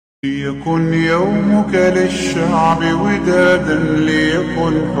ليكن يومك للشعب ودادا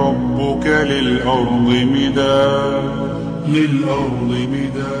ليكن حبك للأرض مداد.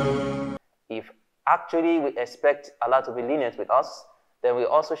 If actually we expect Allah to be lenient with us, then we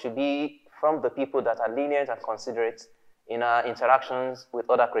also should be from the people that are lenient and considerate in our interactions with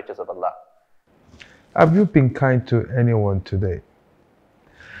other creatures of Allah. Have you been kind to anyone today?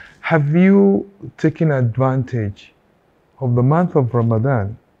 Have you taken advantage of the month of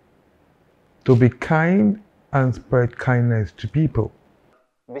Ramadan to be kind and spread kindness to people?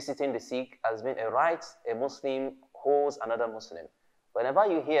 Visiting the sick has been a right a Muslim owes another Muslim. Whenever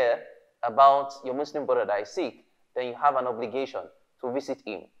you hear about your Muslim brother that is sick, then you have an obligation to visit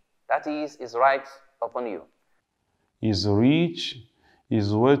him. That is his right upon you. He's rich,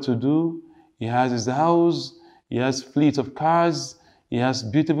 he's well-to-do, he has his house, he has fleet of cars, he has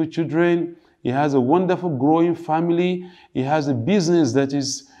beautiful children, he has a wonderful growing family, he has a business that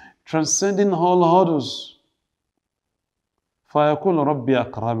is transcending all others. فَيَقُولُ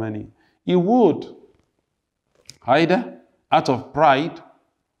رَبِّي أَكْرَمَنِي. He would, either out of pride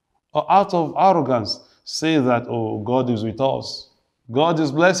or out of arrogance, say that, oh, God is with us. God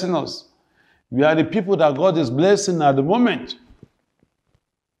is blessing us. We are the people that God is blessing at the moment.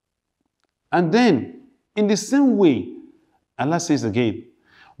 And then, in the same way, Allah says again,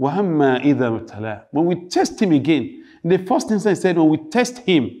 وَهَمَّا إِذَا مُبْتَلَاهُ. When we test him again, in the first instance he said, when we test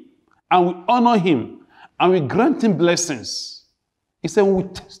him and we honor him and we grant him blessings, he said, when we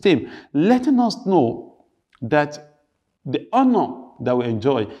test him, letting us know that the honor that we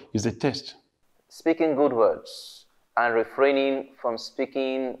enjoy is a test. Speaking good words and refraining from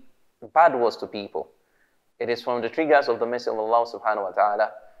speaking bad words to people. It is from the triggers of the mercy of Allah subhanahu wa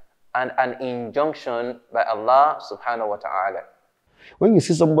ta'ala and an injunction by Allah subhanahu wa ta'ala. When you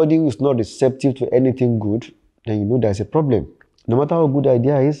see somebody who is not receptive to anything good, then you know there's a problem. No matter how good the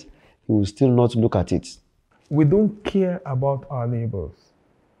idea is, he will still not look at it. We don't care about our neighbors.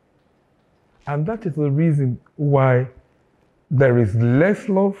 And that is the reason why there is less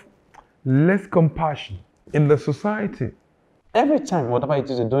love, less compassion in the society. Every time, whatever it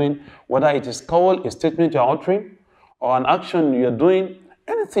is you're doing, whether it is called a statement you're uttering, or an action you're doing,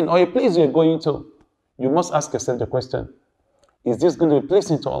 anything, or a place you're going to, you must ask yourself the question, is this going to be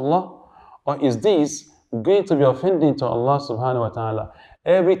pleasing to Allah? Or is this going to be offending to Allah subhanahu wa ta'ala?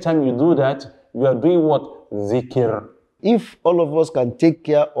 Every time you do that, you are doing what? Zikr. If all of us can take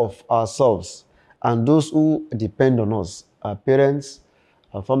care of ourselves and those who depend on us, our parents,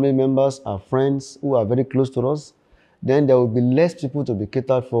 our family members, our friends who are very close to us, then there will be less people to be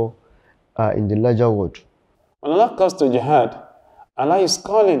catered for in the larger world. When Allah comes to jihad, Allah is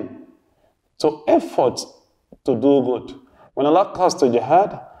calling to effort to do good. When Allah calls to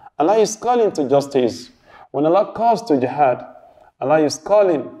jihad, Allah is calling to justice. When Allah calls to jihad, Allah is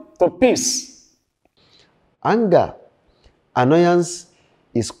calling to peace. Anger, annoyance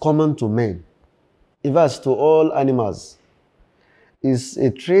is common to men, even to all animals. Is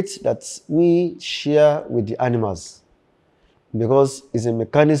a trait that we share with the animals because it's a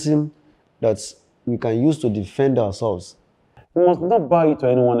mechanism that we can use to defend ourselves. We must not bow to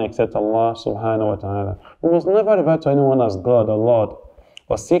anyone except Allah subhanahu wa ta'ala. We must never refer to anyone as God or Lord,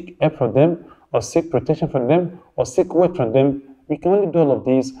 or seek help from them, or seek protection from them, or seek word from them. We can only do all of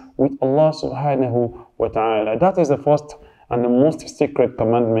these with Allah subhanahu wa ta'ala. That is the first and the most sacred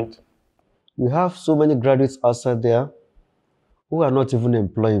commandment. We have so many graduates outside there who are not even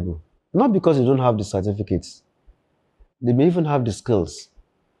employable. Not because they don't have the certificates. They may even have the skills,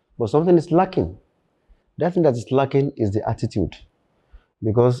 but something is lacking. That thing that is lacking is the attitude.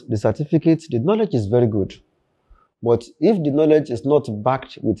 Because the certificate, the knowledge is very good. But if the knowledge is not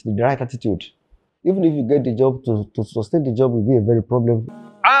backed with the right attitude, even if you get the job, to sustain the job will be a very problem.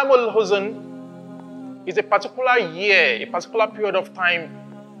 Amul Huzn is a particular year, a particular period of time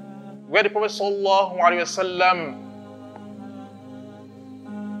where the Prophet sallallahu alaihi wasallam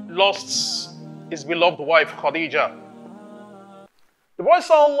lost his beloved wife Khadija. The Prophet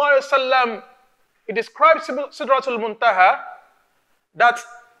sallallahu alaihi wasallam, he describes Sidratul Muntaha that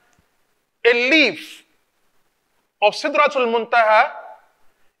a leaf of Sidratul Muntaha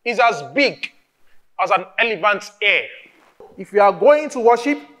is as big as an elephant's ear. If you are going to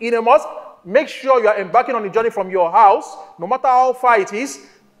worship in a mosque, make sure you are embarking on a journey from your house, no matter how far it is.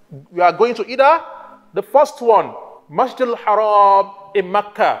 We are going to either the first one, Masjid al-Haram in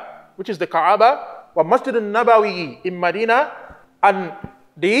Mecca, which is the Kaaba, or Masjid al-Nabawi in Medina, and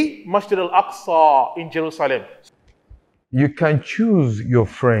the Masjid al-Aqsa in Jerusalem. You can choose your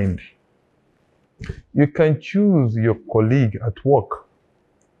friend. You can choose your colleague at work.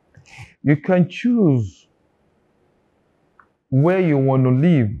 You can choose where you want to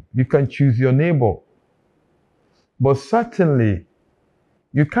live. You can choose your neighbor. But certainly,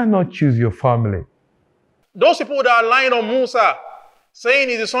 you cannot choose your family. Those people that are lying on Musa, saying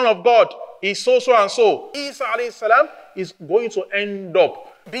he's the son of God, he's so and so. Isa alayhi salam is going to end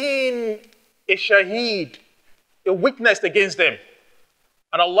up being a shaheed, a witness against them.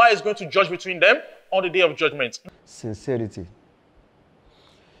 And Allah is going to judge between them on the day of judgment. Sincerity.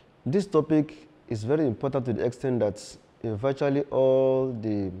 This topic is very important to the extent that in virtually all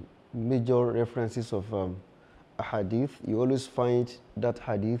the major references of a hadith, you always find that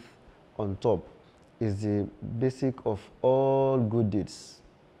hadith on top is the basic of all good deeds.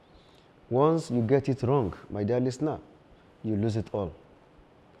 Once you get it wrong, my dear listener, you lose it all.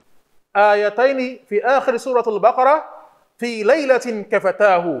 آيتين في آخر سورة البقرة في ليلة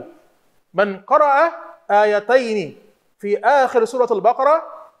كفتاه من قرأ آيتين في آخر سورة البقرة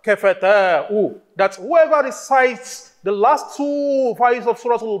كفتاه. That whoever recites the last two verses of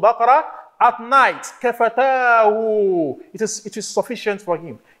Surah Al-Baqarah at night, كفتاه, it is sufficient for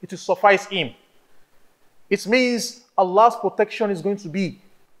him. It will suffice him. It means Allah's protection is going to be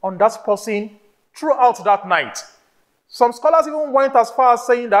on that person throughout that night. Some scholars even went as far as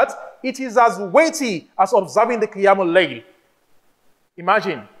saying that it is as weighty as observing the Qiyamul Layl.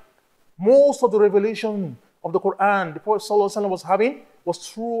 Imagine, most of the revelation of the Quran the Prophet ﷺ was having was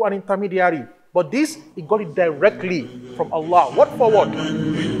through an intermediary. But this, he got it directly from Allah, word for word.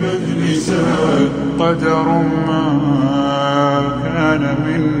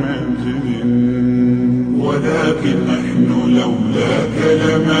 ولكن نحن لولاك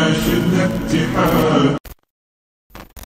لما شئنا اتحاد